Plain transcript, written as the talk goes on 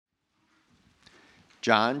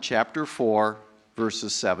John chapter 4,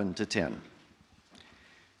 verses 7 to 10.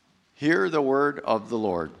 Hear the word of the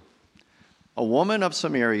Lord. A woman of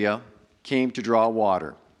Samaria came to draw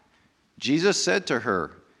water. Jesus said to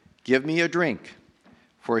her, "Give me a drink,"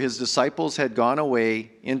 for his disciples had gone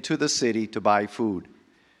away into the city to buy food.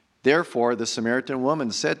 Therefore the Samaritan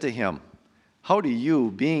woman said to him, "How do you,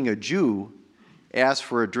 being a Jew, ask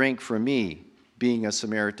for a drink from me, being a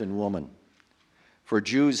Samaritan woman?" For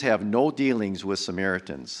Jews have no dealings with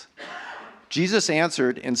Samaritans. Jesus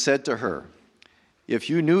answered and said to her, "If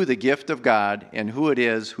you knew the gift of God and who it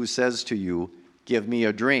is who says to you, 'Give me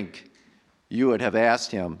a drink,' you would have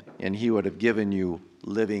asked him, and he would have given you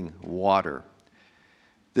living water."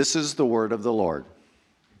 This is the word of the Lord.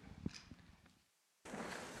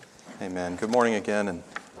 Amen. Good morning again, and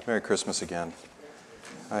Merry Christmas again.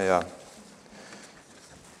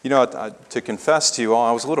 To confess to you all,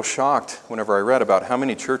 I was a little shocked whenever I read about how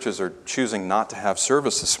many churches are choosing not to have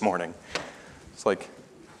service this morning. It's like,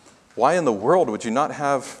 why in the world would you not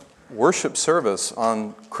have worship service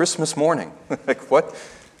on Christmas morning? Like, what?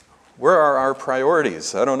 Where are our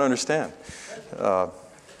priorities? I don't understand.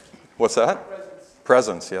 What's that?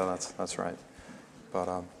 Presents. Yeah, that's right.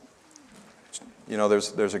 But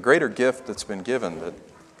there's a greater gift that's been given that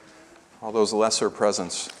all those lesser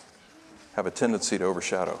presents have a tendency to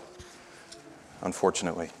overshadow,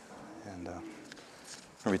 unfortunately. And we're going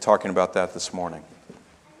to be talking about that this morning.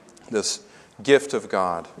 This gift of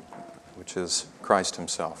God, which is Christ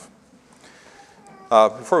himself.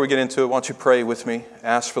 Before we get into it, why don't you pray with me?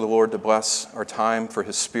 Ask for the Lord to bless our time, for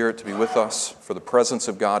his Spirit to be with us, for the presence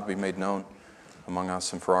of God to be made known among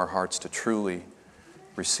us, and for our hearts to truly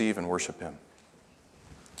receive and worship him.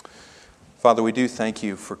 Father, we do thank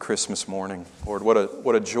you for Christmas morning. Lord,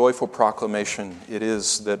 what a joyful proclamation it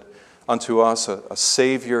is that unto us a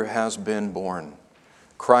Savior has been born,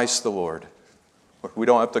 Christ the Lord. We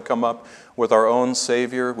don't have to come up with our own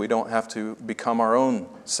Savior. We don't have to become our own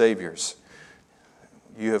Saviors.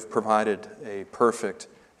 You have provided a perfect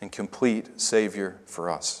and complete Savior for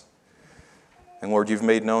us. And Lord, you've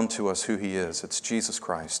made known to us who he is. It's Jesus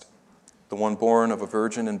Christ, the one born of a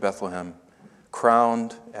virgin in Bethlehem,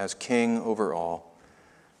 crowned as King over all,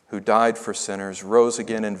 who died for sinners, rose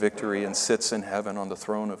again in victory, and sits in heaven on the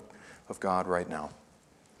throne of God right now.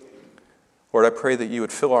 Lord, I pray that you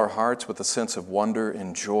would fill our hearts with a sense of wonder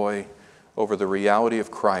and joy over the reality of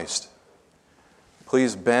Christ.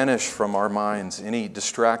 Please banish from our minds any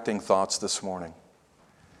distracting thoughts this morning.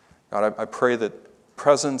 God, I pray that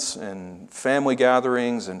presents and family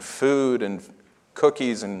gatherings and food and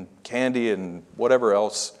cookies and candy and whatever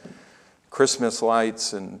else, Christmas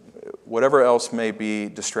lights and whatever else may be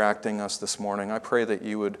distracting us this morning, I pray that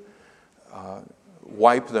you would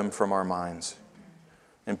wipe them from our minds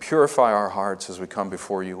and purify our hearts as we come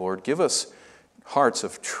before you, Lord. Give us hearts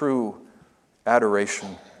of true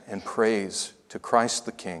adoration and praise to Christ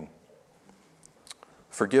the King.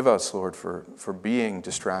 Forgive us, Lord, for being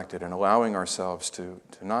distracted and allowing ourselves to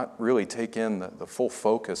not really take in the full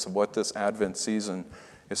focus of what this Advent season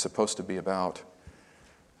is supposed to be about.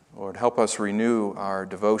 Lord, help us renew our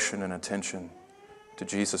devotion and attention to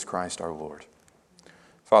Jesus Christ our Lord.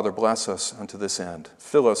 Father, bless us unto this end.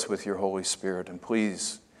 Fill us with your Holy Spirit, and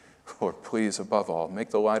please, Lord, please, above all, make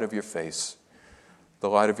the light of your face, the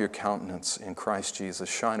light of your countenance in Christ Jesus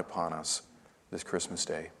shine upon us this Christmas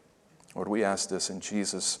day. Lord, we ask this in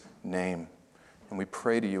Jesus' name, and we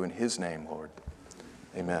pray to you in his name, Lord.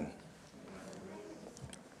 Amen.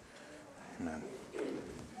 Amen.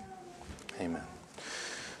 Amen.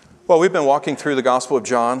 Well, we've been walking through the Gospel of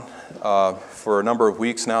John for a number of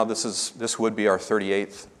weeks now. This would be our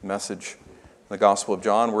 38th message in the Gospel of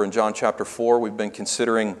John. We're in John chapter 4. We've been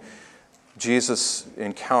considering Jesus'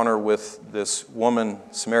 encounter with this woman,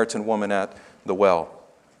 Samaritan woman at the well.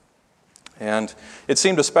 And it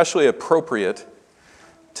seemed especially appropriate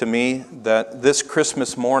to me that this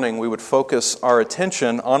Christmas morning we would focus our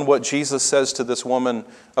attention on what Jesus says to this woman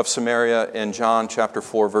of Samaria in John chapter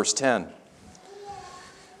 4, verse 10.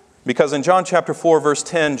 Because in John chapter 4, verse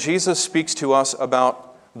 10, Jesus speaks to us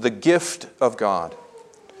about the gift of God.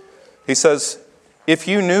 He says, "If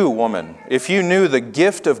you knew, woman, if you knew the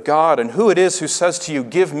gift of God and who it is who says to you,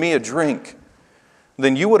 'Give me a drink,'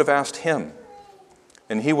 then you would have asked him,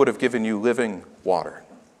 and he would have given you living water."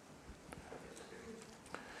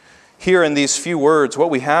 Here in these few words,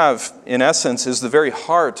 what we have, in essence, is the very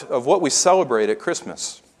heart of what we celebrate at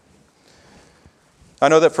Christmas. I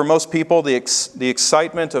know that for most people, the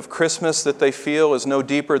excitement of Christmas that they feel is no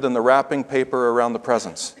deeper than the wrapping paper around the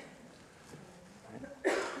presents.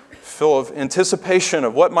 full of anticipation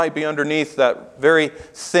of what might be underneath that very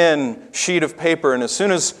thin sheet of paper. And as soon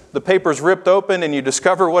as the paper's ripped open and you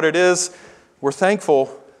discover what it is, we're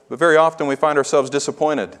thankful, but very often we find ourselves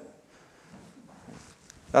disappointed.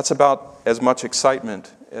 That's about as much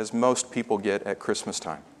excitement as most people get at Christmas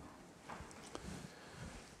time.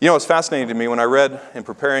 You know, it's fascinating to me when I read, in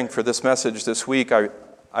preparing for this message this week,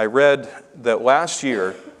 I read that last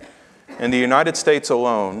year, in the United States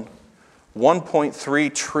alone,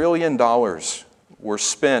 $1.3 trillion were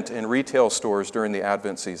spent in retail stores during the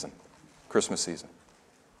Advent season, Christmas season.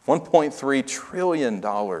 $1.3 trillion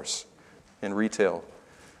in retail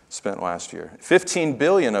spent last year. 15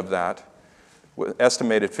 billion of that,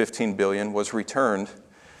 estimated 15 billion, was returned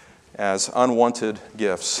as unwanted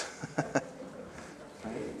gifts.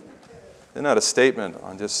 Isn't that a statement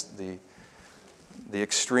on just the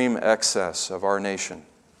extreme excess of our nation?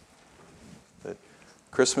 That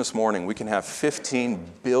Christmas morning we can have $15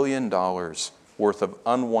 billion worth of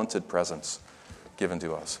unwanted presents given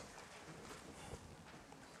to us.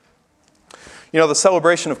 You know, the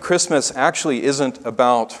celebration of Christmas actually isn't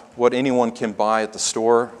about what anyone can buy at the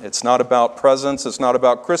store. It's not about presents. It's not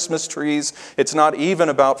about Christmas trees. It's not even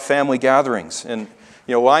about family gatherings. And,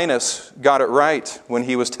 you know, Linus got it right when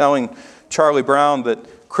he was telling Charlie Brown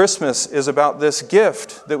that Christmas is about this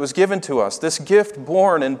gift that was given to us, this gift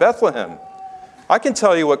born in Bethlehem. I can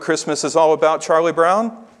tell you what Christmas is all about, Charlie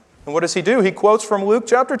Brown. And what does he do? He quotes from Luke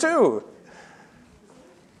chapter 2.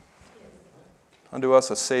 Unto us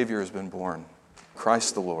a Savior has been born,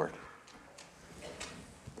 Christ the Lord.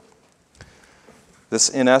 This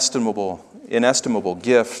inestimable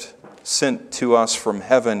gift sent to us from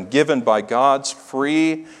heaven, given by God's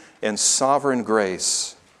free and sovereign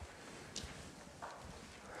grace.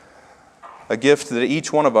 A gift that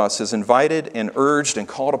each one of us is invited and urged and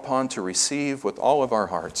called upon to receive with all of our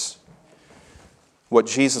hearts. What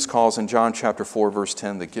Jesus calls in John chapter 4, verse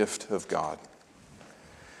 10, the gift of God.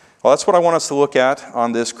 Well, that's what I want us to look at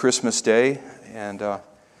on this Christmas day, and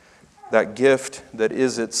that gift that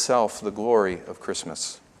is itself the glory of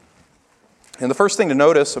Christmas. And the first thing to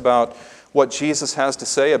notice about what Jesus has to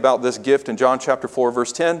say about this gift in John chapter 4,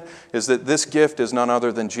 verse 10, is that this gift is none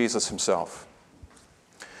other than Jesus himself.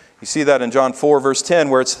 You see that in John 4, verse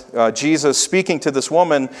 10, where it's Jesus speaking to this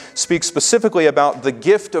woman, speaks specifically about the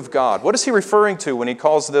gift of God. What is he referring to when he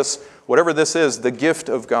calls this, whatever this is, the gift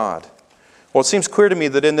of God? Well, it seems clear to me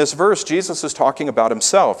that in this verse, Jesus is talking about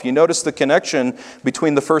himself. You notice the connection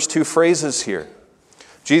between the first two phrases here.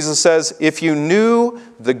 Jesus says, if you knew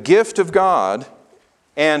the gift of God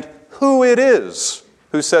and who it is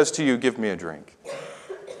who says to you, give me a drink.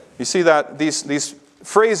 You see that these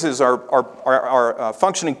phrases are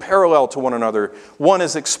functioning parallel to one another. One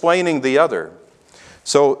is explaining the other.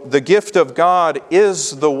 So the gift of God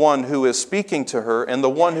is the one who is speaking to her, and the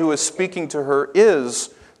one who is speaking to her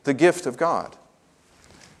is the gift of God.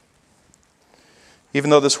 Even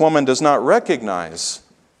though this woman does not recognize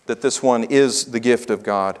that this one is the gift of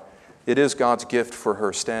God, it is God's gift for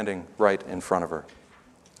her standing right in front of her.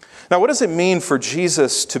 Now, what does it mean for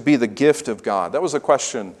Jesus to be the gift of God? That was a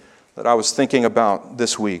question that I was thinking about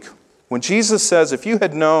this week. When Jesus says, if you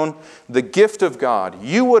had known the gift of God,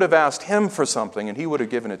 you would have asked him for something and he would have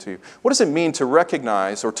given it to you. What does it mean to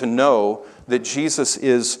recognize or to know that Jesus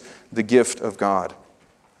is the gift of God?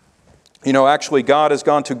 You know, actually, God has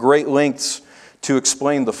gone to great lengths to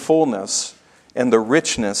explain the fullness and the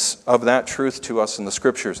richness of that truth to us in the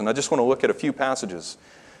Scriptures. And I just want to look at a few passages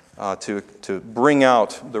to bring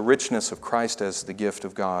out the richness of Christ as the gift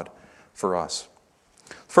of God for us.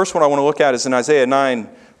 First one I want to look at is in Isaiah 9,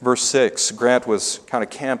 verse 6. Grant was kind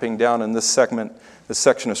of camping down in this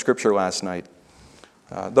section of Scripture last night.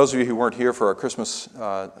 Those of you who weren't here for our Christmas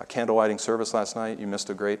candle lighting service last night, you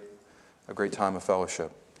missed a great time of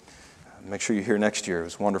fellowship. Make sure you're here next year. It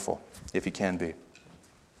was wonderful, if you can be.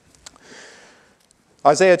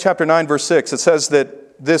 Isaiah chapter 9, verse 6, it says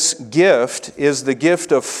that this gift is the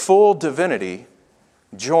gift of full divinity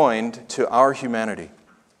joined to our humanity.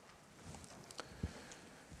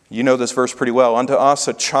 You know this verse pretty well. Unto us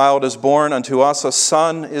a child is born, unto us a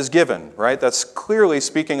son is given, right? That's clearly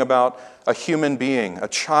speaking about a human being, a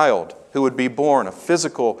child who would be born, a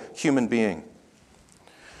physical human being.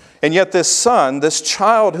 And yet this son, this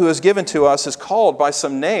child who is given to us, is called by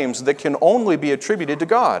some names that can only be attributed to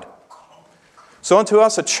God. So unto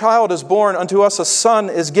us a child is born, unto us a son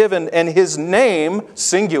is given, and his name,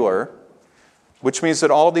 singular, which means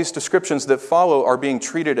that all these descriptions that follow are being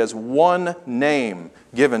treated as one name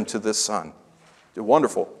given to this son. A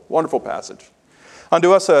wonderful, wonderful passage.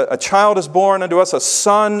 Unto us a child is born, unto us a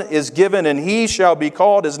son is given, and he shall be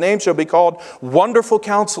called, his name shall be called Wonderful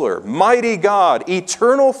Counselor, Mighty God,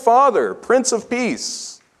 Eternal Father, Prince of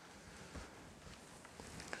Peace.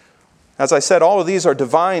 As I said, all of these are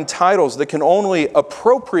divine titles that can only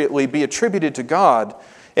appropriately be attributed to God,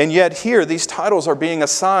 and yet here these titles are being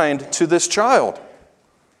assigned to this child.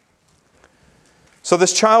 So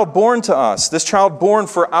this child born to us, this child born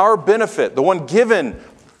for our benefit, the one given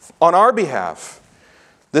on our behalf,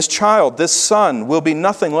 this child, this son, will be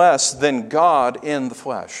nothing less than God in the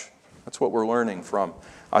flesh. That's what we're learning from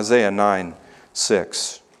Isaiah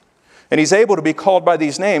 9:6. And he's able to be called by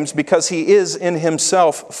these names because he is in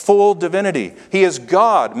himself full divinity. He is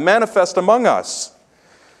God manifest among us.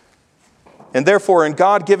 And therefore, in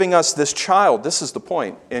God giving us this child, this is the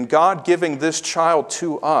point, in God giving this child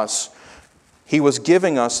to us, he was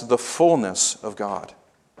giving us the fullness of God.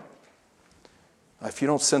 If you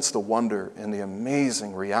don't sense the wonder and the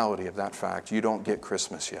amazing reality of that fact, you don't get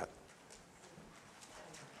Christmas yet.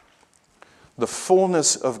 The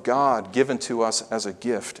fullness of God given to us as a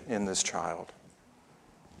gift in this child.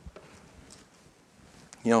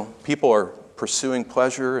 You know, people are pursuing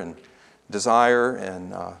pleasure and desire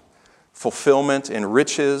and fulfillment in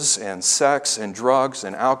riches and sex and drugs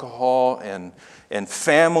and alcohol and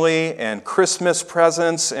family and Christmas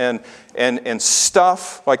presents and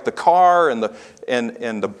stuff like the car and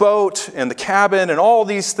the boat and the cabin and all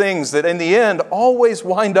these things that in the end always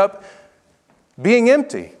wind up being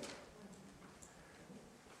empty.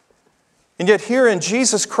 And yet here in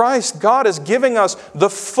Jesus Christ, God is giving us the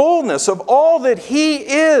fullness of all that He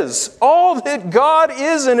is, all that God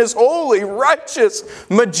is in His holy, righteous,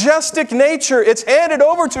 majestic nature. It's handed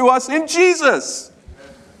over to us in Jesus.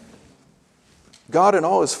 God in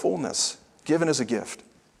all His fullness, given as a gift.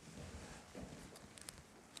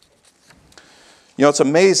 You know, it's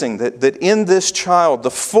amazing that in this child, the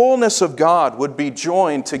fullness of God would be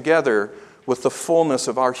joined together with the fullness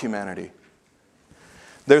of our humanity.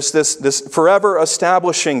 There's this forever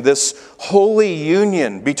establishing this holy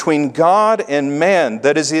union between God and man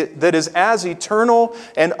that is as eternal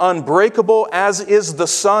and unbreakable as is the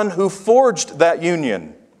Son who forged that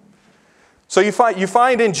union. So you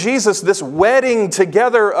find in Jesus this wedding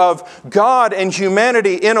together of God and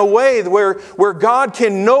humanity in a way where God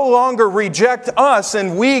can no longer reject us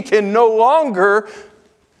and we can no longer,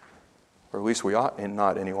 or at least we ought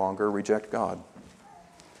not any longer, reject God.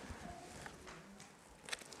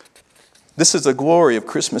 This is the glory of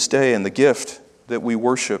Christmas Day and the gift that we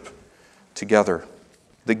worship together.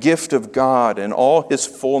 The gift of God and all His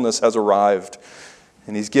fullness has arrived,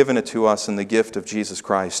 and He's given it to us in the gift of Jesus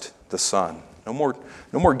Christ, the Son. No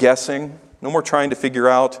more guessing, no more trying to figure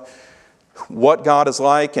out what God is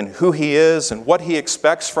like and who He is and what He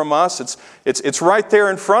expects from us. It's right there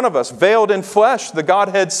in front of us, veiled in flesh, the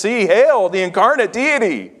Godhead see. Hail, the incarnate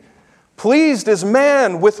deity! Pleased as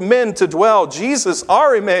man with men to dwell. Jesus,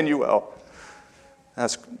 our Emmanuel.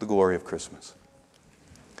 That's the glory of Christmas.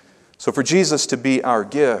 So for Jesus to be our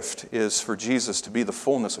gift is for Jesus to be the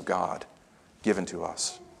fullness of God given to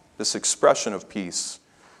us. This expression of peace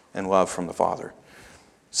and love from the Father.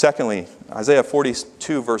 Secondly, Isaiah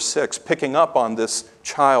 42 verse 6, picking up on this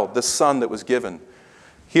child, this son that was given.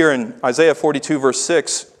 Here in Isaiah 42 verse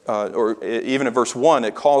 6, or even in verse 1,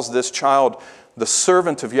 it calls this child the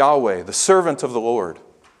servant of Yahweh, the servant of the Lord.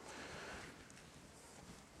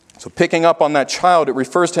 So picking up on that child, it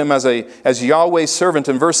refers to him as Yahweh's servant.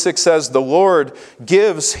 And verse 6 says, the Lord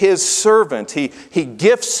gives His servant. He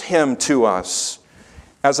gifts him to us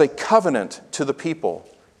as a covenant to the people,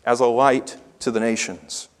 as a light to the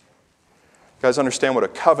nations. You guys understand what a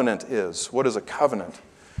covenant is? What is a covenant?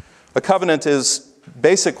 A covenant is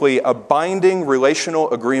basically a binding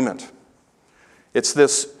relational agreement. It's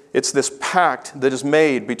this pact that is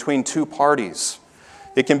made between two parties.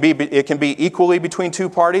 It can be equally between two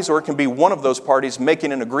parties, or it can be one of those parties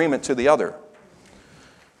making an agreement to the other.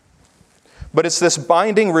 But it's this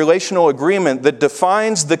binding relational agreement that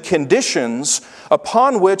defines the conditions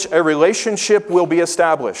upon which a relationship will be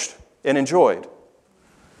established and enjoyed.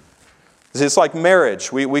 It's like marriage.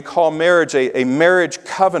 We call marriage a marriage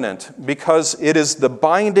covenant because it is the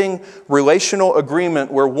binding relational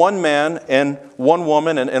agreement where one man and one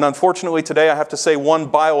woman, and unfortunately today I have to say one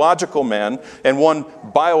biological man and one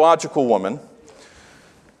biological woman,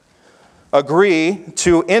 agree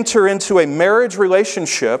to enter into a marriage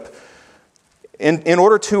relationship in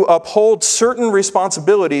order to uphold certain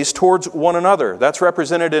responsibilities towards one another. That's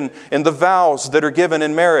represented in the vows that are given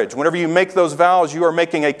in marriage. Whenever you make those vows, you are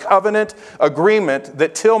making a covenant agreement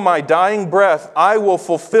that till my dying breath, I will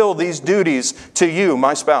fulfill these duties to you,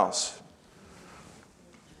 my spouse.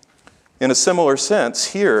 In a similar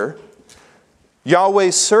sense, here,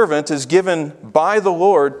 Yahweh's servant is given by the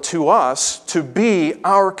Lord to us to be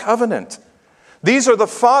our covenant. These are the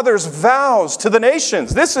Father's vows to the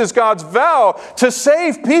nations. This is God's vow to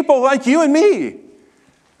save people like you and me.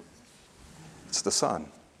 It's the Son.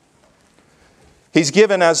 He's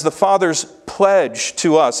given as the Father's pledge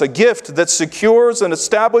to us, a gift that secures and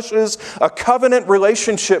establishes a covenant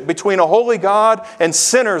relationship between a holy God and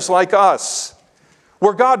sinners like us,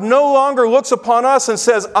 where God no longer looks upon us and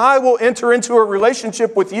says, I will enter into a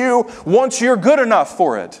relationship with you once you're good enough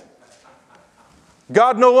for it.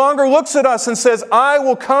 God no longer looks at us and says, I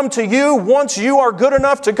will come to you once you are good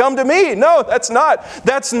enough to come to me. No, that's not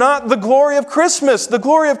the glory of Christmas. The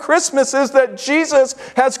glory of Christmas is that Jesus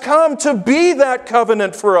has come to be that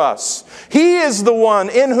covenant for us. He is the one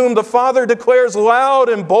in whom the Father declares loud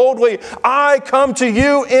and boldly, I come to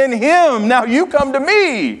you in Him. Now you come to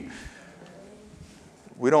me.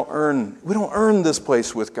 We don't earn this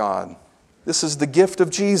place with God. This is the gift of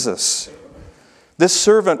Jesus. This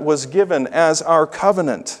servant was given as our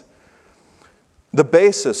covenant, the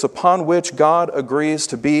basis upon which God agrees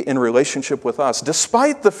to be in relationship with us,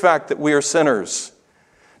 despite the fact that we are sinners,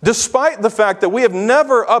 despite the fact that we have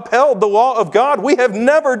never upheld the law of God. We have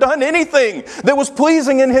never done anything that was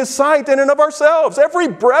pleasing in His sight in and of ourselves. Every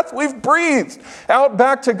breath we've breathed out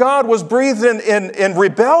back to God was breathed in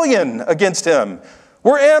rebellion against Him.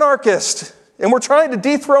 We're anarchists, and we're trying to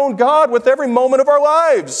dethrone God with every moment of our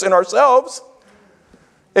lives and ourselves.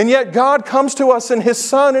 And yet God comes to us in His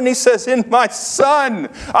Son, and He says, in my Son,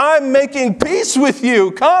 I'm making peace with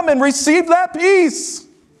you. Come and receive that peace.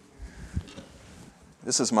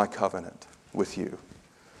 This is my covenant with you.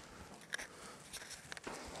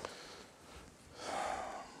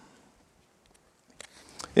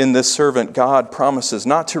 In this servant, God promises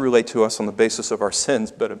not to relate to us on the basis of our sins,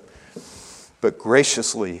 but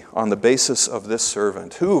graciously on the basis of this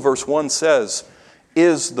servant, who, verse 1 says,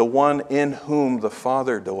 is the one in whom the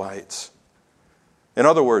Father delights. In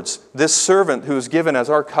other words, this servant who is given as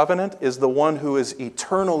our covenant is the one who is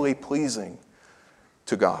eternally pleasing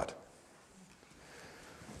to God.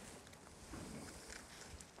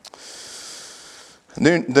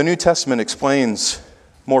 The New Testament explains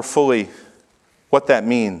more fully what that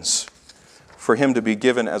means for Him to be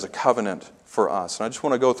given as a covenant for us. And I just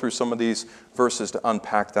want to go through some of these verses to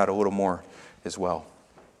unpack that a little more as well.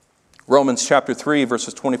 Romans chapter 3,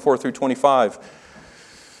 verses 24 through 25.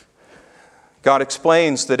 God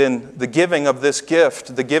explains that in the giving of this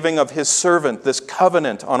gift, the giving of His servant, this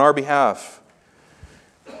covenant on our behalf,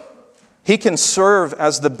 He can serve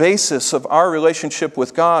as the basis of our relationship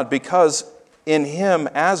with God, because in Him,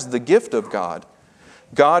 as the gift of God,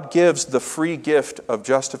 God gives the free gift of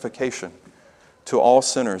justification to all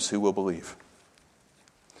sinners who will believe.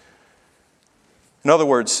 In other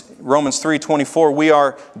words, Romans 3:24, we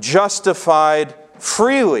are justified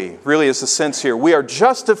freely, really is the sense here. We are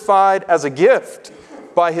justified as a gift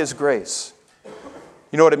by His grace.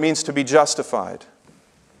 You know what it means to be justified? Do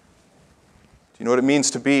you know what it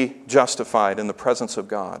means to be justified in the presence of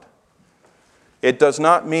God? It does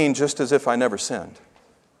not mean just as if I never sinned.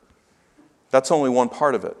 That's only one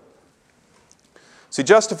part of it. See,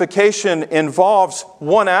 justification involves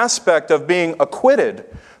one aspect of being acquitted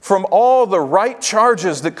from all the right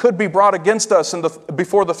charges that could be brought against us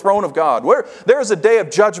before the throne of God. There is a day of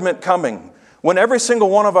judgment coming when every single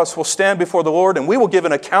one of us will stand before the Lord, and we will give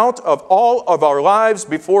an account of all of our lives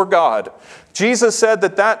before God. Jesus said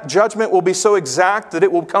that judgment will be so exact that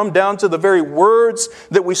it will come down to the very words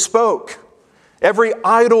that we spoke. Every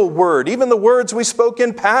idle word, even the words we spoke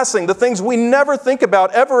in passing, the things we never think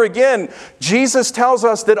about ever again. Jesus tells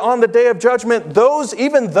us that on the day of judgment,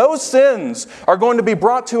 even those sins are going to be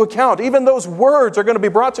brought to account. Even those words are going to be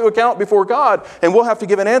brought to account before God, and we'll have to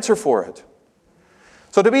give an answer for it.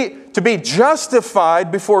 So to be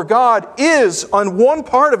justified before God is, on one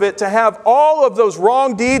part of it, to have all of those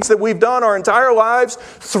wrong deeds that we've done our entire lives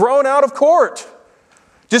thrown out of court.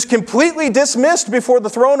 Just completely dismissed before the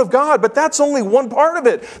throne of God. But that's only one part of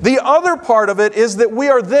it. The other part of it is that we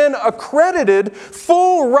are then accredited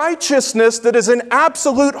full righteousness that is in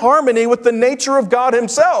absolute harmony with the nature of God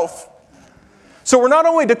Himself. So we're not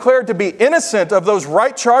only declared to be innocent of those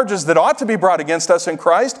right charges that ought to be brought against us in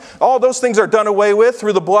Christ, all those things are done away with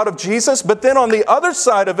through the blood of Jesus, but then on the other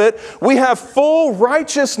side of it, we have full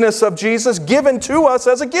righteousness of Jesus given to us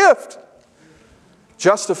as a gift.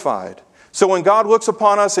 Justified. So when God looks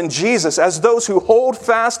upon us in Jesus as those who hold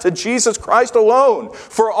fast to Jesus Christ alone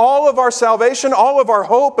for all of our salvation, all of our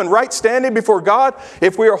hope and right standing before God,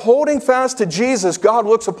 if we are holding fast to Jesus, God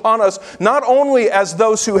looks upon us not only as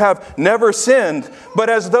those who have never sinned, but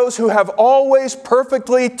as those who have always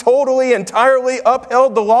perfectly, totally, entirely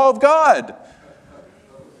upheld the law of God.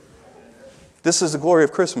 This is the glory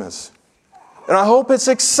of Christmas. And I hope it's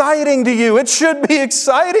exciting to you. It should be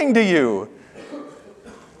exciting to you.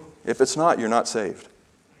 If it's not, you're not saved.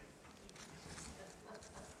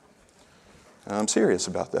 And I'm serious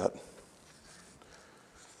about that.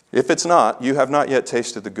 If it's not, you have not yet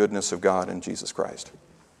tasted the goodness of God in Jesus Christ.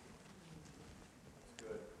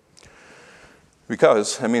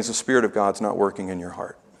 Because that means the Spirit of God's not working in your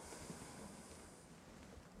heart.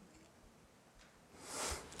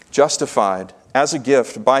 Justified as a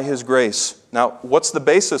gift by His grace. Now, what's the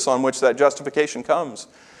basis on which that justification comes?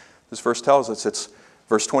 This verse tells us it's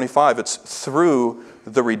Verse 25, it's through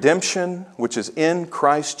the redemption which is in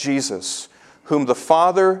Christ Jesus, whom the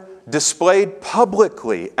Father displayed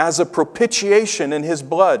publicly as a propitiation in His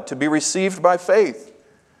blood to be received by faith.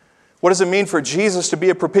 What does it mean for Jesus to be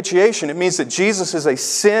a propitiation? It means that Jesus is a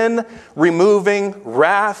sin-removing,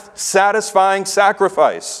 wrath-satisfying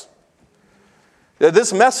sacrifice.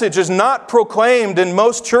 This message is not proclaimed in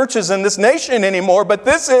most churches in this nation anymore, but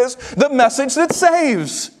this is the message that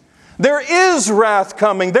saves. There is wrath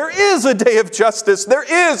coming. There is a day of justice. There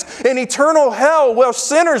is an eternal hell where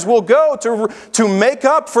sinners will go to make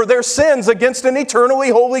up for their sins against an eternally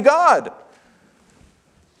holy God.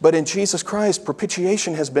 But in Jesus Christ,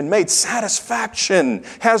 propitiation has been made. Satisfaction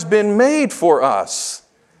has been made for us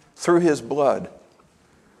through His blood.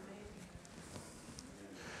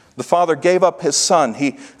 The Father gave up His Son.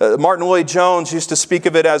 Martin Lloyd-Jones used to speak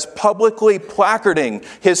of it as publicly placarding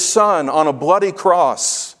His Son on a bloody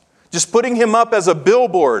cross. Just putting Him up as a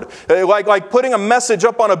billboard, like putting a message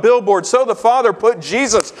up on a billboard. So the Father put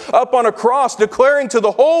Jesus up on a cross, declaring to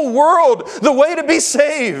the whole world the way to be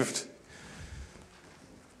saved.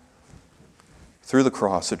 Through the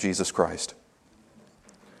cross of Jesus Christ.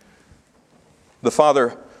 The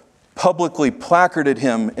Father publicly placarded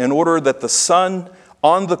Him in order that the Son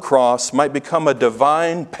on the cross might become a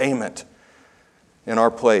divine payment in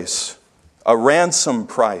our place, a ransom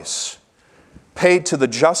price paid to the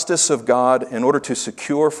justice of God in order to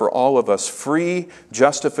secure for all of us free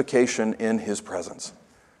justification in His presence.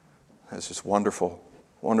 That's just wonderful,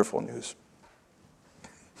 wonderful news.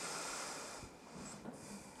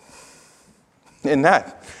 In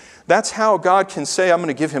that's how God can say, I'm going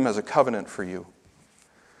to give Him as a covenant for you.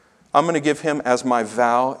 I'm going to give Him as my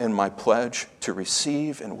vow and my pledge to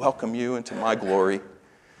receive and welcome you into my glory,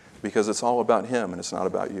 because it's all about Him and it's not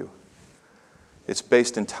about you. It's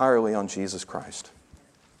based entirely on Jesus Christ.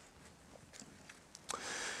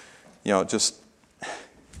 You know, just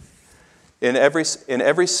in every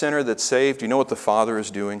sinner that's saved, you know what the Father is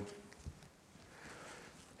doing?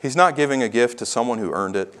 He's not giving a gift to someone who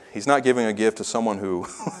earned it. He's not giving a gift to someone who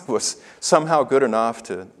was somehow good enough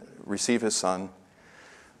to receive His Son.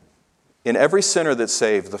 In every sinner that's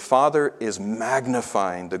saved, the Father is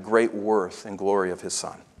magnifying the great worth and glory of His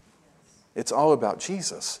Son. It's all about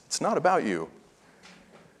Jesus. It's not about you.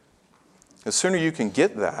 The sooner you can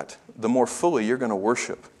get that, the more fully you're going to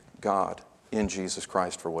worship God in Jesus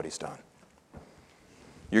Christ for what He's done.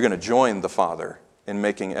 You're going to join the Father in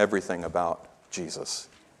making everything about Jesus.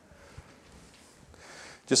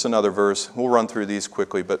 Just another verse. We'll run through these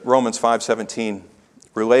quickly, but Romans 5:17,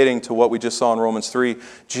 relating to what we just saw in Romans 3,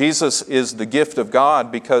 Jesus is the gift of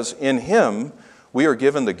God because in Him we are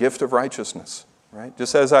given the gift of righteousness. Right?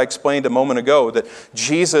 Just as I explained a moment ago, that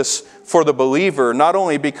Jesus, for the believer, not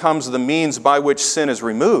only becomes the means by which sin is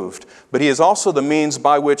removed, but He is also the means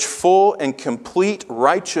by which full and complete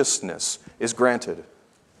righteousness is granted.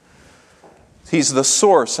 He's the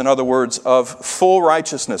source, in other words, of full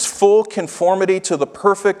righteousness, full conformity to the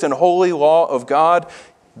perfect and holy law of God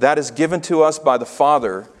that is given to us by the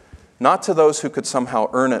Father, not to those who could somehow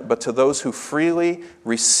earn it, but to those who freely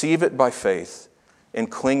receive it by faith in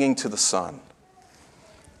clinging to the Son.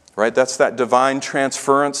 Right? That's that divine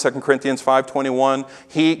transference, 2 Corinthians 5:21.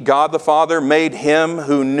 God the Father, made Him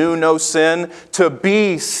who knew no sin to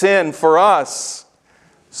be sin for us.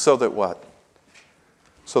 So that what?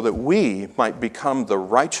 So that we might become the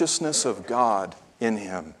righteousness of God in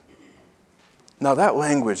Him. Now that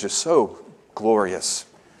language is so glorious.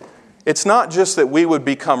 It's not just that we would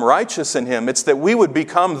become righteous in Him, it's that we would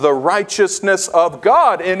become the righteousness of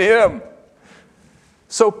God in Him.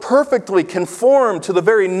 So perfectly conformed to the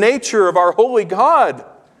very nature of our holy God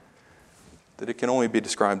that it can only be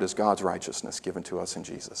described as God's righteousness given to us in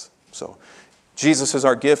Jesus. So Jesus is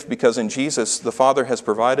our gift because in Jesus, the Father has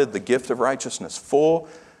provided the gift of righteousness, full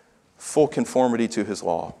conformity to His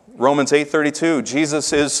law. Romans 8:32,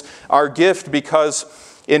 Jesus is our gift because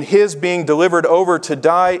in His being delivered over to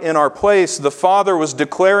die in our place, the Father was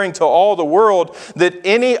declaring to all the world that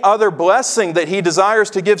any other blessing that He desires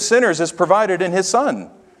to give sinners is provided in His Son.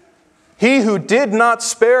 He who did not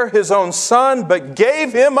spare His own Son, but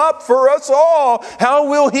gave Him up for us all, how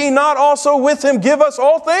will He not also with Him give us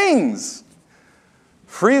all things?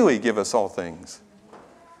 Freely give us all things.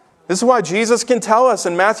 This is why Jesus can tell us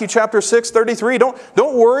in Matthew chapter 6:33,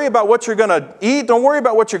 don't worry about what you're going to eat. Don't worry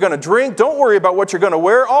about what you're going to drink. Don't worry about what you're going to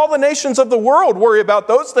wear. All the nations of the world worry about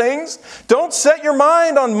those things. Don't set your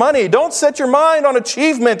mind on money. Don't set your mind on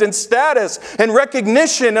achievement and status and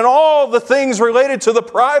recognition and all the things related to the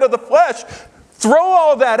pride of the flesh. Throw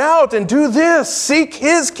all that out and do this. Seek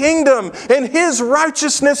His kingdom and His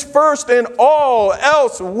righteousness first, and all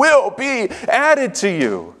else will be added to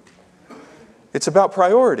you. It's about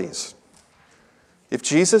priorities. If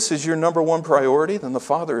Jesus is your number one priority, then the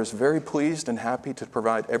Father is very pleased and happy to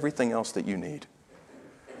provide everything else that you need.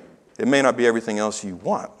 It may not be everything else you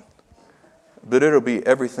want, but it'll be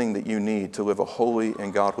everything that you need to live a holy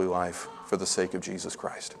and godly life for the sake of Jesus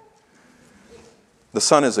Christ. The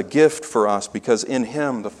Son is a gift for us because in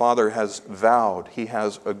Him the Father has vowed, He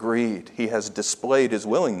has agreed, He has displayed His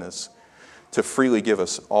willingness to freely give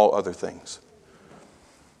us all other things.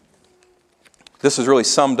 This is really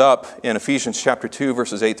summed up in Ephesians chapter 2,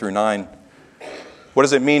 verses 8 through 9. What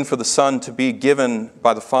does it mean for the Son to be given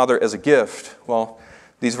by the Father as a gift? Well,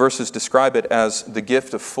 these verses describe it as the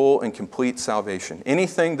gift of full and complete salvation.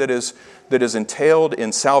 Anything that is entailed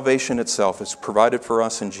in salvation itself is provided for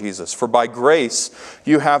us in Jesus. For by grace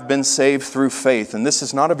you have been saved through faith, and this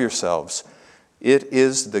is not of yourselves. It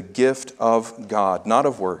is the gift of God, not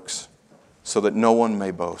of works, so that no one may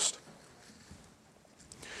boast.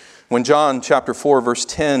 When John chapter 4, verse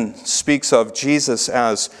 10 speaks of Jesus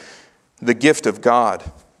as the gift of God,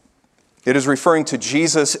 it is referring to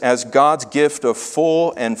Jesus as God's gift of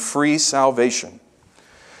full and free salvation.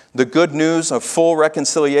 The good news of full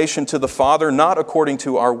reconciliation to the Father, not according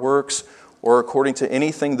to our works or according to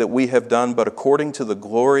anything that we have done, but according to the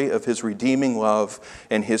glory of His redeeming love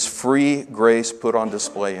and His free grace put on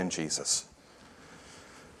display in Jesus.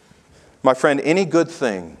 My friend, any good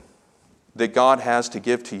thing that God has to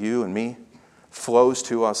give to you and me flows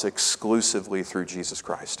to us exclusively through Jesus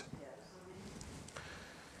Christ.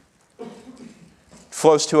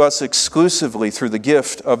 Flows to us exclusively through the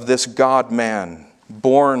gift of this God-man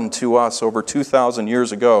born to us over 2,000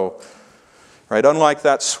 years ago. Right? Unlike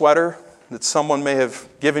that sweater that someone may have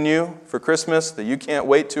given you for Christmas that you can't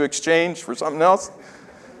wait to exchange for something else.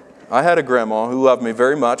 I had a grandma who loved me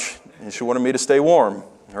very much and she wanted me to stay warm.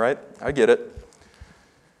 All right? I get it.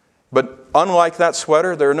 But unlike that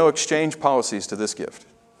sweater, there are no exchange policies to this gift.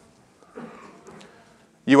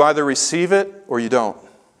 You either receive it or you don't.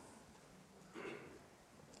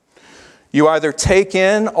 You either take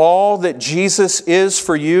in all that Jesus is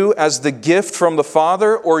for you as the gift from the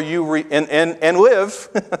Father, or you live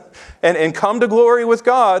and come to glory with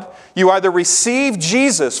God. You either receive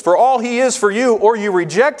Jesus for all He is for you, or you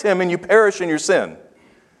reject Him and you perish in your sin.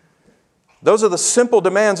 Those are the simple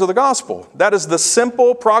demands of the gospel. That is the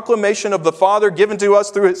simple proclamation of the Father given to us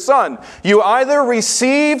through His Son. You either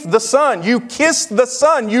receive the Son, you kiss the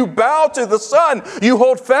Son, you bow to the Son, you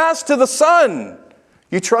hold fast to the Son,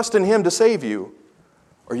 you trust in Him to save you,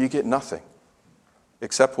 or you get nothing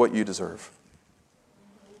except what you deserve.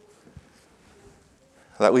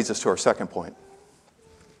 That leads us to our second point,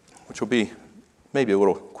 which will be maybe a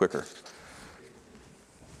little quicker.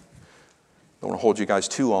 I don't want to hold you guys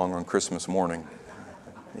too long on Christmas morning.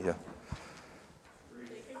 Yeah.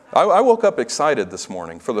 I woke up excited this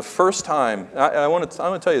morning. For the first time, I want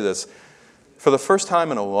to tell you this. For the first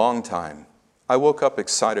time in a long time, I woke up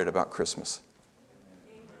excited about Christmas.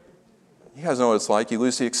 You guys know what it's like. You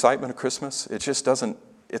lose the excitement of Christmas. It just doesn't,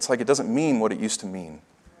 it's like it doesn't mean what it used to mean.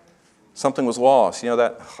 Something was lost. You know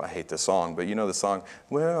that, I hate this song, but you know the song,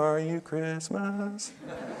 Where Are You Christmas?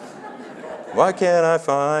 Why can't I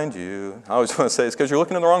find you? I always want to say it's because you're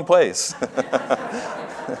looking in the wrong place.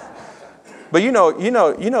 But you know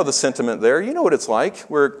the sentiment there. You know what it's like,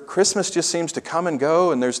 where Christmas just seems to come and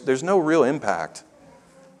go, and there's no real impact.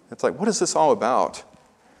 It's like, what is this all about?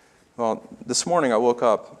 Well, this morning I woke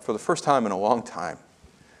up for the first time in a long time,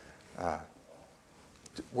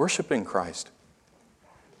 worshiping Christ.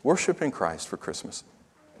 Worshiping Christ for Christmas.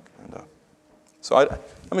 And so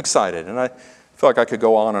I'm excited, and I feel like I could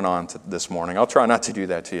go on and on this morning. I'll try not to do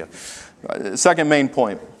that to you. Second main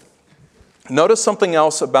point. Notice something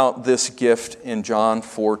else about this gift in John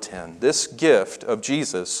 4:10. This gift of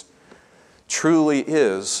Jesus truly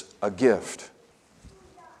is a gift.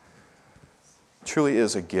 Truly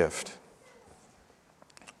is a gift.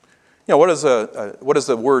 You know, what does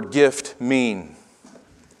the word gift mean?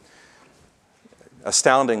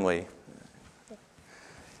 Astoundingly,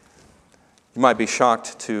 you might be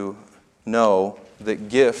shocked to know that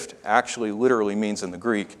gift actually literally means in the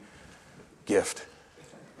Greek, gift.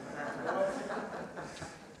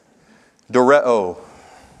 Doreo.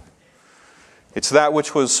 It's that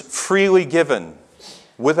which was freely given,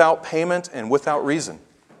 without payment and without reason.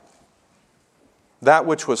 That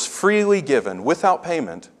which was freely given, without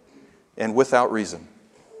payment and without reason.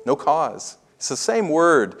 No cause. It's the same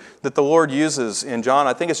word that the Lord uses in John,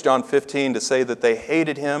 I think it's John 15, to say that they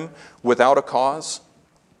hated Him without a cause.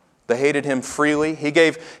 They hated Him freely. He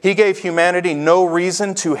gave humanity no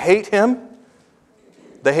reason to hate Him.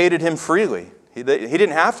 They hated Him freely. He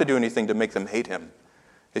didn't have to do anything to make them hate Him.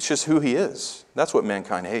 It's just who He is. That's what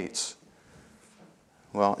mankind hates.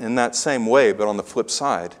 Well, in that same way, but on the flip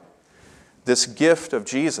side, this gift of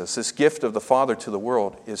Jesus, this gift of the Father to the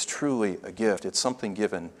world is truly a gift. It's something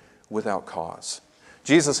given without cause.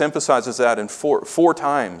 Jesus emphasizes that in four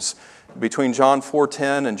times between John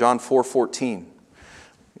 4:10 and John 4:14.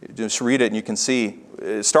 Just read it and you can see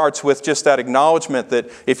it starts with just that acknowledgement that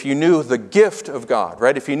if you knew the gift of God,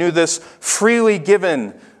 right? If you knew this freely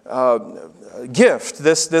given gift,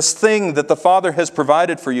 this thing that the Father has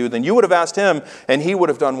provided for you, then you would have asked Him and He would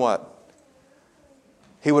have done what?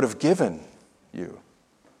 He would have given you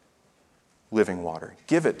living water.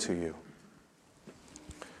 Give it to you.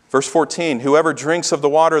 Verse 14, whoever drinks of the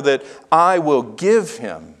water that I will give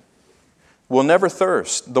him will never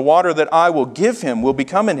thirst. The water that I will give him will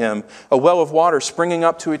become in him a well of water springing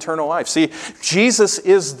up to eternal life. See, Jesus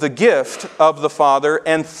is the gift of the Father,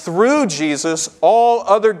 and through Jesus, all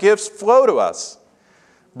other gifts flow to us.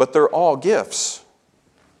 But they're all gifts.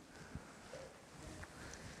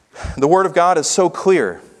 The Word of God is so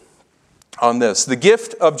clear on this. The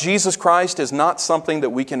gift of Jesus Christ is not something that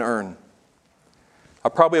we can earn. I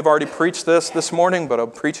probably have already preached this morning, but I'll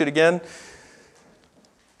preach it again.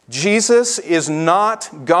 Jesus is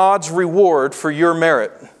not God's reward for your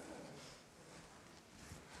merit.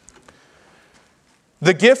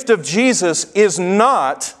 The gift of Jesus is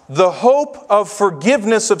not the hope of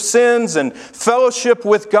forgiveness of sins and fellowship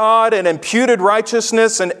with God and imputed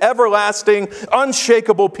righteousness and everlasting,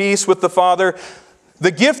 unshakable peace with the Father.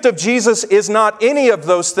 The gift of Jesus is not any of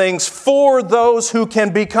those things for those who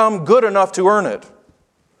can become good enough to earn it.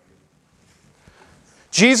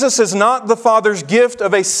 Jesus is not the Father's gift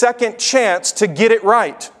of a second chance to get it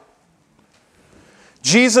right.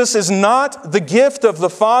 Jesus is not the gift of the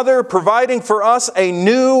Father providing for us a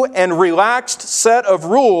new and relaxed set of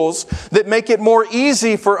rules that make it more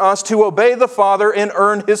easy for us to obey the Father and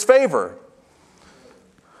earn His favor.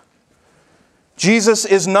 Jesus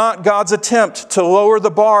is not God's attempt to lower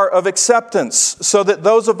the bar of acceptance so that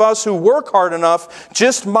those of us who work hard enough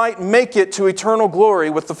just might make it to eternal glory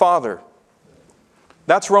with the Father.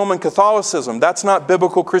 That's Roman Catholicism. That's not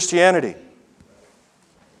biblical Christianity.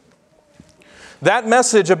 That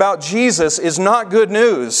message about Jesus is not good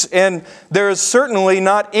news, and there is certainly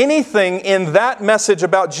not anything in that message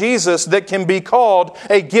about Jesus that can be called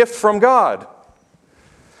a gift from God.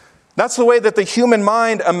 That's the way that the human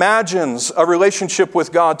mind imagines a relationship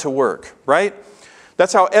with God to work, right?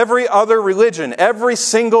 That's how every other religion, every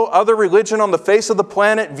single other religion on the face of the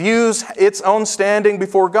planet views its own standing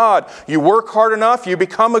before God. You work hard enough, you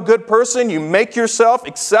become a good person, you make yourself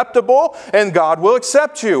acceptable, and God will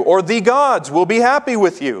accept you, or the gods will be happy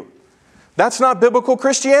with you. That's not biblical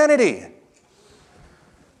Christianity.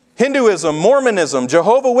 Hinduism, Mormonism,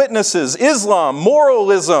 Jehovah's Witnesses, Islam,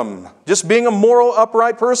 moralism, just being a moral,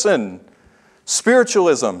 upright person,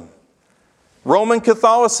 spiritualism, Roman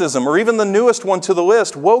Catholicism, or even the newest one to the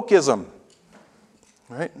list, wokeism,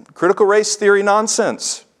 right? Critical race theory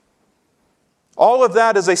nonsense. All of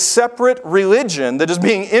that is a separate religion that is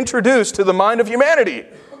being introduced to the mind of humanity.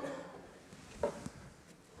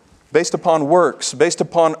 Based upon works, based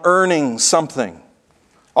upon earning something.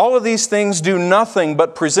 All of these things do nothing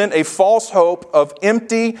but present a false hope of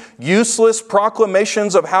empty, useless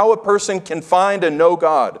proclamations of how a person can find and know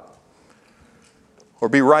God or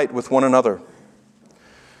be right with one another.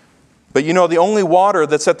 But you know, the only water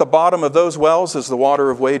that's at the bottom of those wells is the water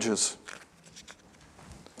of wages.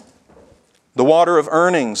 The water of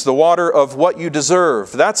earnings, the water of what you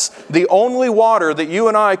deserve. That's the only water that you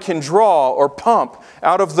and I can draw or pump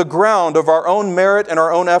out of the ground of our own merit and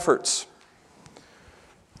our own efforts.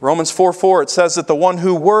 Romans 4:4, it says that the one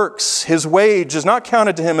who works, his wage is not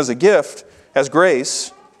counted to him as a gift, as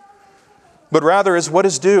grace, but rather is what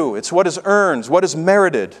is due. It's what is earned, what is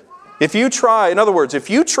merited. If you try, in other words, if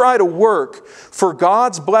you try to work for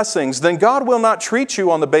God's blessings, then God will not treat you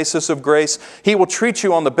on the basis of grace. He will treat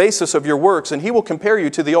you on the basis of your works, and He will compare you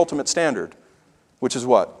to the ultimate standard, which is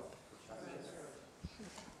what?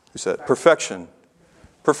 Who said? Perfection.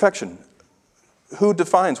 Perfection. Who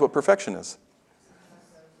defines what perfection is?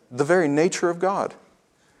 The very nature of God.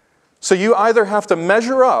 So you either have to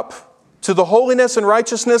measure up to the holiness and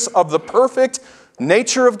righteousness of the perfect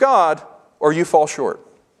nature of God, or you fall short.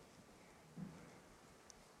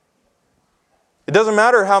 It doesn't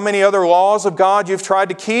matter how many other laws of God you've tried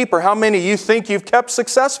to keep or how many you think you've kept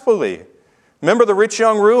successfully. Remember the rich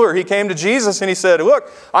young ruler? He came to Jesus and he said,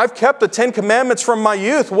 "Look, I've kept the 10 Commandments from my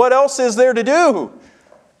youth. What else is there to do?"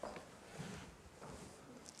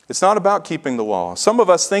 It's not about keeping the law. Some of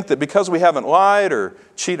us think that because we haven't lied or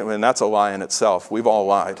cheated, and that's a lie in itself. We've all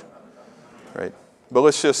lied, right? But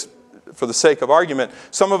let's just, for the sake of argument,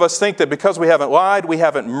 some of us think that because we haven't lied, we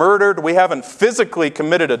haven't murdered, we haven't physically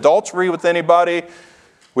committed adultery with anybody,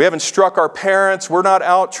 we haven't struck our parents, we're not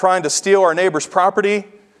out trying to steal our neighbor's property.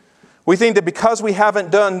 We think that because we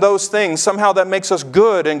haven't done those things, somehow that makes us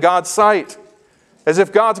good in God's sight. As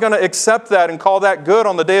if God's going to accept that and call that good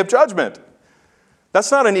on the day of judgment. That's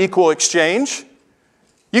not an equal exchange.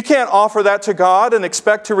 You can't offer that to God and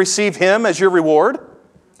expect to receive Him as your reward.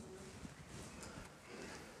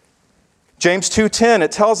 James 2:10,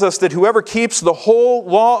 it tells us that whoever keeps the whole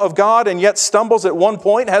law of God and yet stumbles at one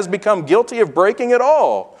point has become guilty of breaking it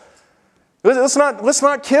all. Let's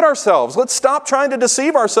not kid ourselves. Let's stop trying to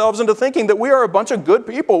deceive ourselves into thinking that we are a bunch of good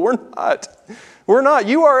people. We're not. We're not.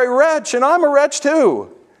 You are a wretch, and I'm a wretch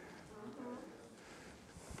too.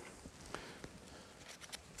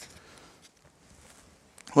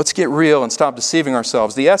 Let's get real and stop deceiving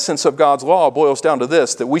ourselves. The essence of God's law boils down to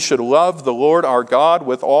this, that we should love the Lord our God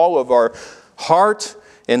with all of our heart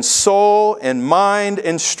and soul and mind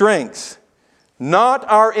and strength, not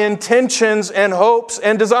our intentions and hopes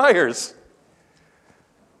and desires.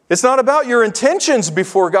 It's not about your intentions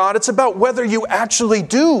before God. It's about whether you actually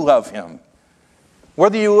do love Him,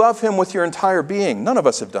 whether you love Him with your entire being. None of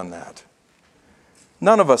us have done that.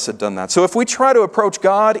 None of us have done that. So if we try to approach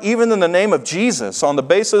God, even in the name of Jesus, on the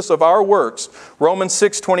basis of our works, Romans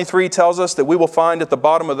 6:23 tells us that we will find at the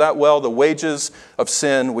bottom of that well the wages of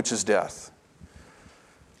sin, which is death.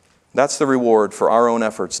 That's the reward for our own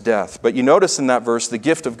efforts, death. But you notice in that verse, the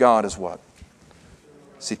gift of God is what?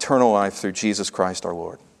 It's eternal life through Jesus Christ our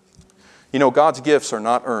Lord. You know, God's gifts are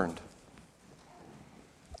not earned.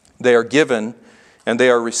 They are given and they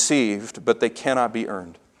are received, but they cannot be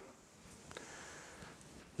earned.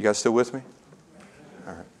 You guys still with me?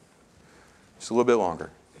 All right. Just a little bit longer.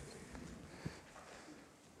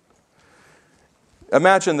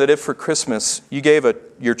 Imagine that if for Christmas you gave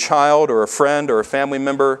your child or a friend or a family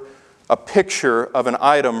member a picture of an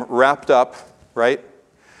item wrapped up, right?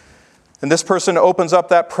 And this person opens up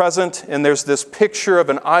that present and there's this picture of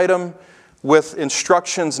an item with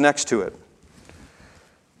instructions next to it.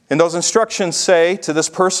 And those instructions say to this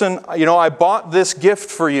person, you know, I bought this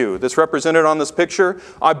gift for you. That's represented on this picture.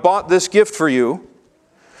 I bought this gift for you.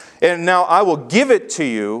 And now I will give it to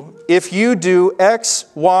you. If you do X,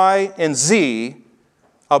 Y, and Z,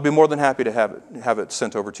 I'll be more than happy to have it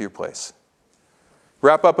sent over to your place.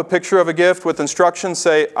 Wrap up a picture of a gift with instructions.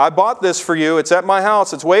 Say, I bought this for you. It's at my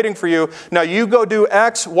house. It's waiting for you. Now you go do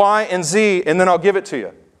X, Y, and Z, and then I'll give it to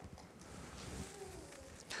you.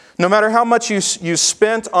 No matter how much you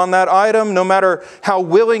spent on that item, no matter how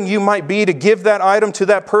willing you might be to give that item to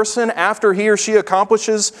that person after he or she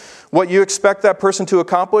accomplishes what you expect that person to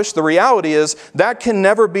accomplish, the reality is that can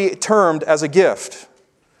never be termed as a gift.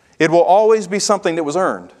 It will always be something that was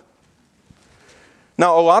earned.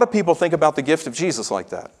 Now, a lot of people think about the gift of Jesus like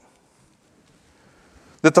that.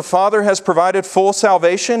 That the Father has provided full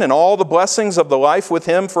salvation and all the blessings of the life with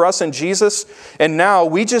Him for us in Jesus. And now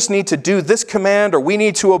we just need to do this command or we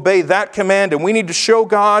need to obey that command and we need to show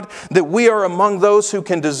God that we are among those who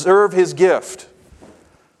can deserve His gift.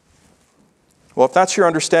 Well, if that's your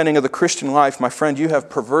understanding of the Christian life, my friend, you have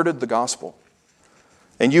perverted the gospel.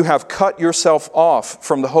 And you have cut yourself off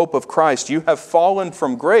from the hope of Christ. You have fallen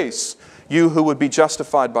from grace, you who would be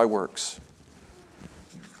justified by works.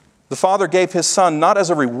 The Father gave His Son not as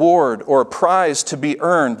a reward or a prize to be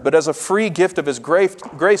earned, but as a free gift of His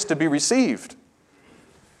grace to be received.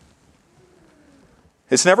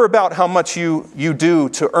 It's never about how much you do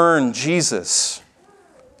to earn Jesus.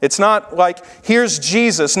 It's not like, here's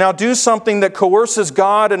Jesus, now do something that coerces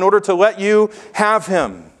God in order to let you have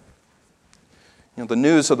Him. You know, the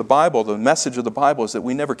news of the Bible, the message of the Bible is that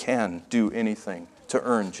we never can do anything to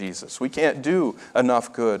earn Jesus. We can't do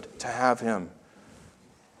enough good to have him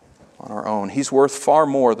on our own. He's worth far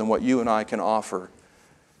more than what you and I can offer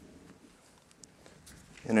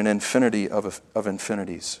in an infinity of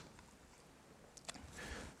infinities.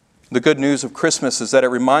 The good news of Christmas is that it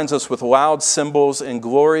reminds us with loud cymbals and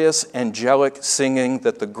glorious angelic singing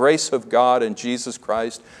that the grace of God in Jesus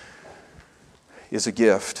Christ is a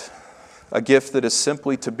gift that is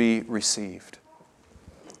simply to be received.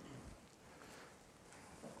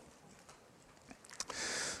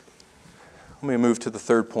 Let me move to the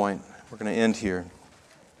third point. We're going to end here.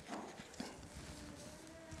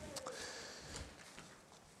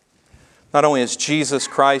 Not only is Jesus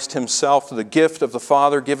Christ himself the gift of the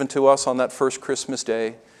Father given to us on that first Christmas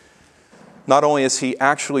day, not only is he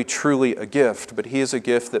actually truly a gift, but he is a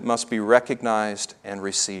gift that must be recognized and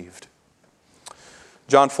received.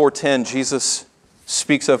 John 4:10, Jesus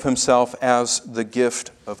speaks of himself as the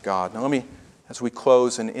gift of God. Now as we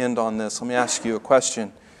close and end on this, let me ask you a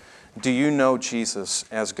question. Do you know Jesus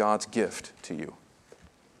as God's gift to you?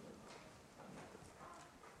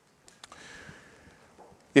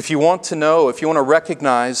 If you want to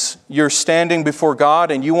recognize you're standing before God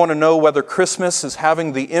and you want to know whether Christmas is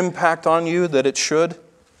having the impact on you that it should,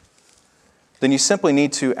 then you simply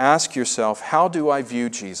need to ask yourself, how do I view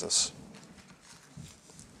Jesus?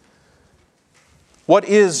 What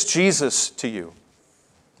is Jesus to you?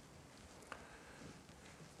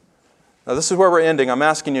 Now, this is where we're ending. I'm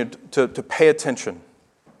asking you to pay attention.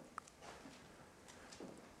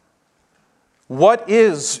 What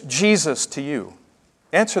is Jesus to you?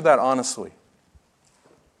 Answer that honestly.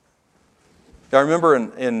 I remember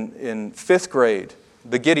in 5th grade,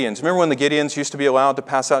 the Gideons. Remember when the Gideons used to be allowed to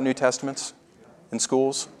pass out New Testaments in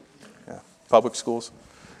schools? Yeah, public schools.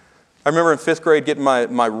 I remember in 5th grade getting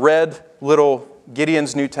my red little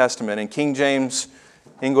Gideon's New Testament in King James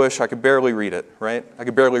English. I could barely read it, right? I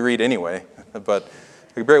could barely read anyway, but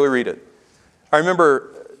I could barely read it. I remember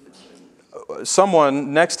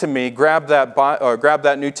someone next to me grabbed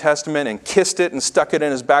that New Testament and kissed it and stuck it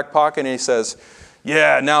in his back pocket, and he says,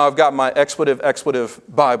 "Yeah, now I've got my expletive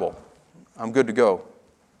Bible. I'm good to go."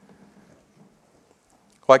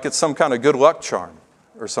 Like it's some kind of good luck charm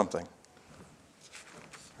or something.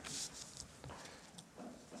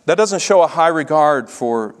 That doesn't show a high regard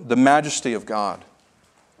for the majesty of God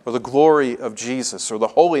or the glory of Jesus or the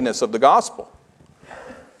holiness of the gospel.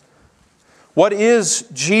 What is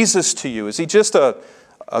Jesus to you? Is he just a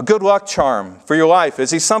good luck charm for your life?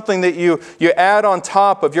 Is he something that you add on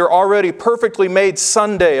top of your already perfectly made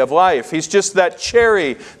sundae of life? He's just that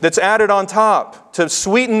cherry that's added on top to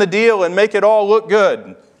sweeten the deal and make it all look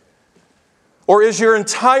good. Or is your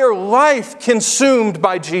entire life consumed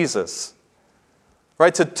by Jesus?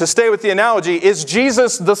 Right? To stay with the analogy, is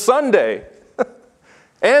Jesus the sundae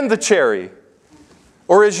and the cherry?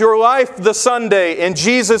 Or is your life the sundae and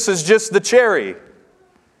Jesus is just the cherry?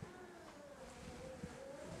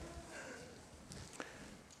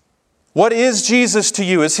 What is Jesus to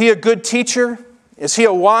you? Is he a good teacher? Is he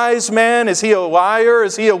a wise man? Is he a liar?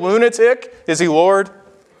 Is he a lunatic? Is he Lord?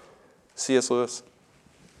 C.S. Lewis.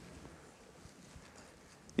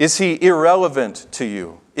 Is he irrelevant to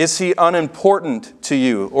you? Is he unimportant to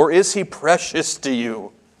you? Or is he precious to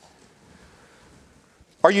you?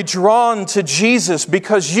 Are you drawn to Jesus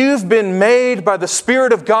because you've been made by the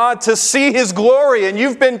Spirit of God to see his glory and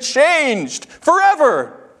you've been changed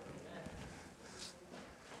forever?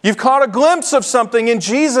 You've caught a glimpse of something in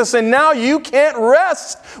Jesus and now you can't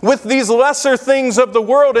rest with these lesser things of the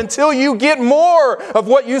world until you get more of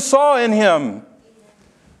what you saw in him.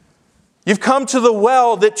 You've come to the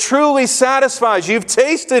well that truly satisfies. You've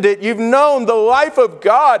tasted it. You've known the life of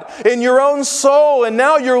God in your own soul. And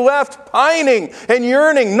now you're left pining and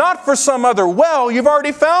yearning, not for some other well. You've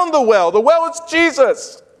already found the well. The well is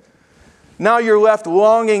Jesus. Now you're left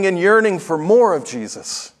longing and yearning for more of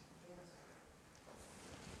Jesus.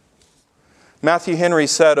 Matthew Henry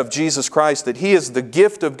said of Jesus Christ that he is the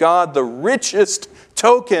gift of God, the richest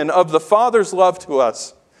token of the Father's love to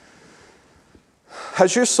us.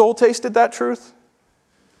 Has your soul tasted that truth?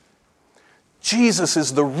 Jesus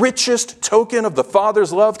is the richest token of the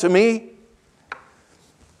Father's love to me.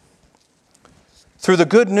 Through the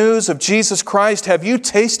good news of Jesus Christ, have you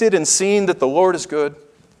tasted and seen that the Lord is good?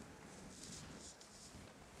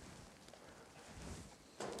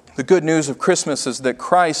 The good news of Christmas is that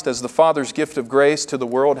Christ, as the Father's gift of grace to the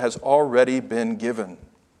world, has already been given.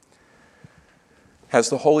 Has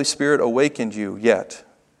the Holy Spirit awakened you yet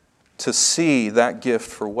to see that gift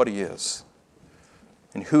for what he is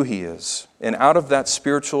and who he is? And out of that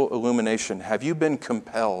spiritual illumination, have you been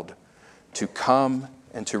compelled to come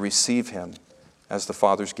and to receive him as the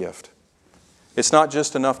Father's gift? It's not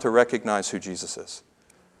just enough to recognize who Jesus is.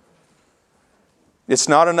 It's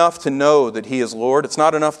not enough to know that He is Lord. It's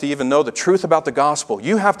not enough to even know the truth about the gospel.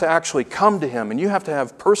 You have to actually come to Him, and you have to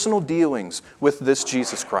have personal dealings with this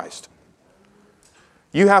Jesus Christ.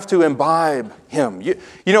 You have to imbibe Him. You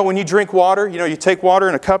know, when you drink water, you take water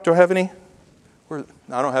in a cup. Do I have any? I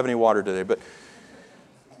don't have any water today, but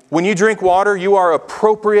when you drink water, you are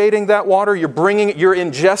appropriating that water. You're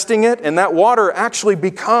ingesting it, and that water actually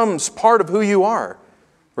becomes part of who you are,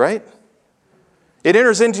 right? It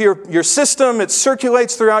enters into your system. It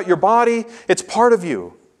circulates throughout your body. It's part of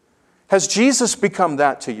you. Has Jesus become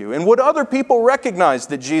that to you? And would other people recognize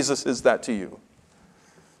that Jesus is that to you?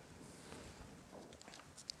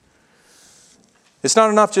 It's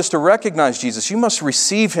not enough just to recognize Jesus. You must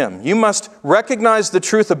receive Him. You must recognize the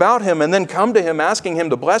truth about Him and then come to Him asking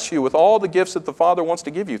Him to bless you with all the gifts that the Father wants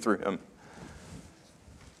to give you through Him.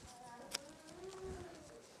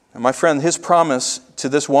 And my friend, His promise to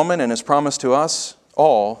this woman and His promise to us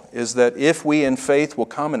all is that if we in faith will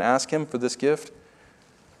come and ask Him for this gift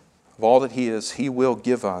of all that He is, He will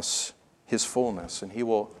give us His fullness and He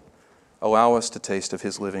will allow us to taste of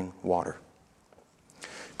His living water.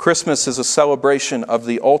 Christmas is a celebration of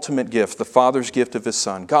the ultimate gift, the Father's gift of His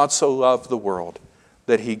Son. God so loved the world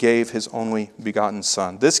that He gave His only begotten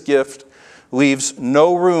Son. This gift leaves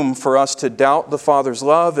no room for us to doubt the Father's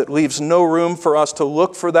love. It leaves no room for us to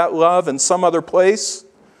look for that love in some other place,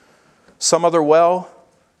 some other well.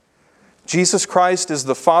 Jesus Christ is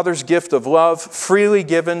the Father's gift of love, freely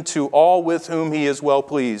given to all with whom He is well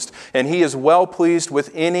pleased. And He is well pleased with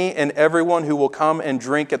any and everyone who will come and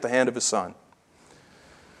drink at the hand of His Son.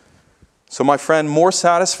 So my friend, more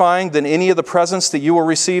satisfying than any of the presents that you will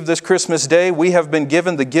receive this Christmas day, we have been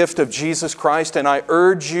given the gift of Jesus Christ, and I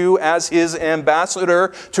urge you as His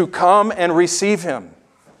ambassador to come and receive Him.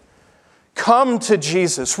 Come to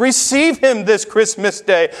Jesus. Receive Him this Christmas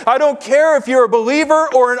day. I don't care if you're a believer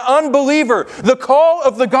or an unbeliever. The call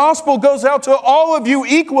of the gospel goes out to all of you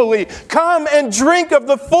equally. Come and drink of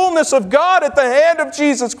the fullness of God at the hand of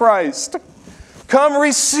Jesus Christ. Come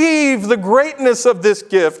receive the greatness of this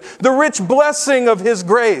gift, the rich blessing of His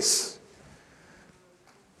grace.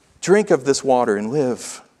 Drink of this water and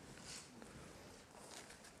live.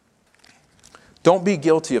 Don't be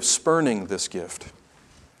guilty of spurning this gift.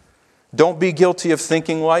 Don't be guilty of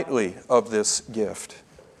thinking lightly of this gift.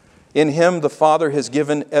 In Him, the Father has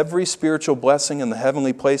given every spiritual blessing in the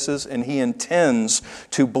heavenly places, and He intends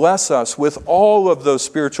to bless us with all of those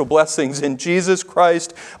spiritual blessings in Jesus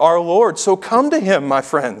Christ our Lord. So come to Him, my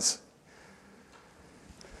friends.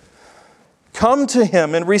 Come to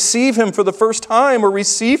Him and receive Him for the first time, or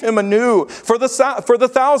receive Him anew for the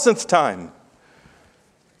 1,000th time.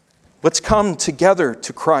 Let's come together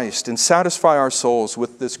to Christ and satisfy our souls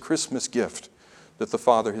with this Christmas gift that the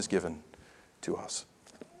Father has given to us.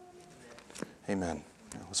 Amen.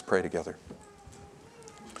 Let's pray together.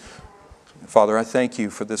 Father, I thank You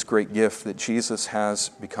for this great gift that Jesus has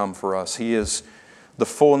become for us. He is the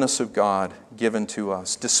fullness of God given to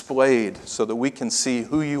us, displayed so that we can see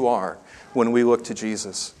who You are when we look to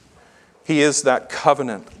Jesus. He is that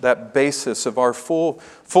covenant, that basis of our full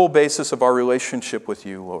basis of our relationship with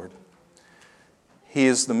You, Lord. He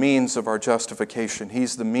is the means of our justification.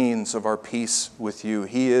 He's the means of our peace with You.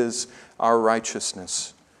 He is our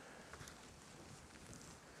righteousness.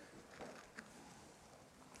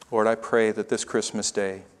 Lord, I pray that this Christmas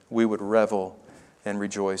day we would revel and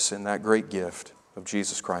rejoice in that great gift of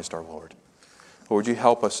Jesus Christ our Lord. Lord, You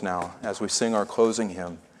help us now as we sing our closing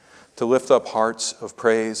hymn to lift up hearts of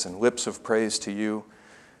praise and lips of praise to You,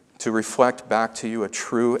 to reflect back to You a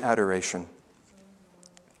true adoration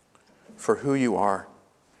for who You are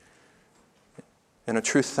and a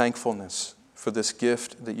true thankfulness for this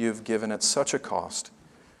gift that You've given at such a cost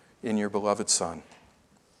in Your beloved Son.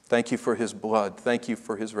 Thank You for His blood. Thank You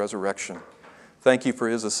for His resurrection. Thank You for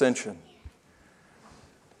His ascension.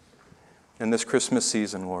 In this Christmas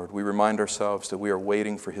season, Lord, we remind ourselves that we are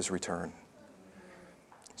waiting for His return.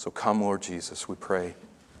 So come, Lord Jesus, we pray,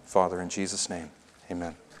 Father, in Jesus' name.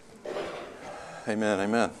 Amen. Amen,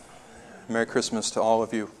 amen. Merry Christmas to all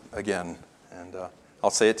of you again. And I'll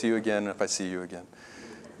say it to you again if I see you again.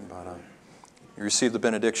 But you receive the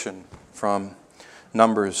benediction from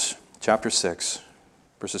Numbers chapter 6.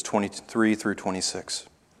 Verses 23 through 26.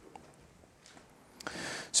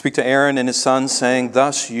 Speak to Aaron and his sons, saying,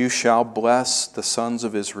 Thus you shall bless the sons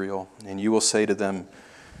of Israel, and you will say to them,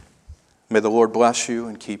 May the Lord bless you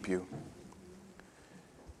and keep you.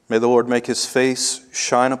 May the Lord make His face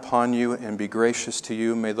shine upon you and be gracious to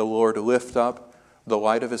you. May the Lord lift up the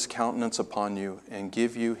light of His countenance upon you and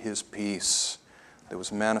give you His peace that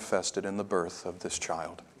was manifested in the birth of this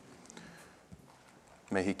child.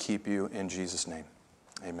 May He keep you in Jesus' name.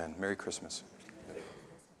 Amen. Merry Christmas.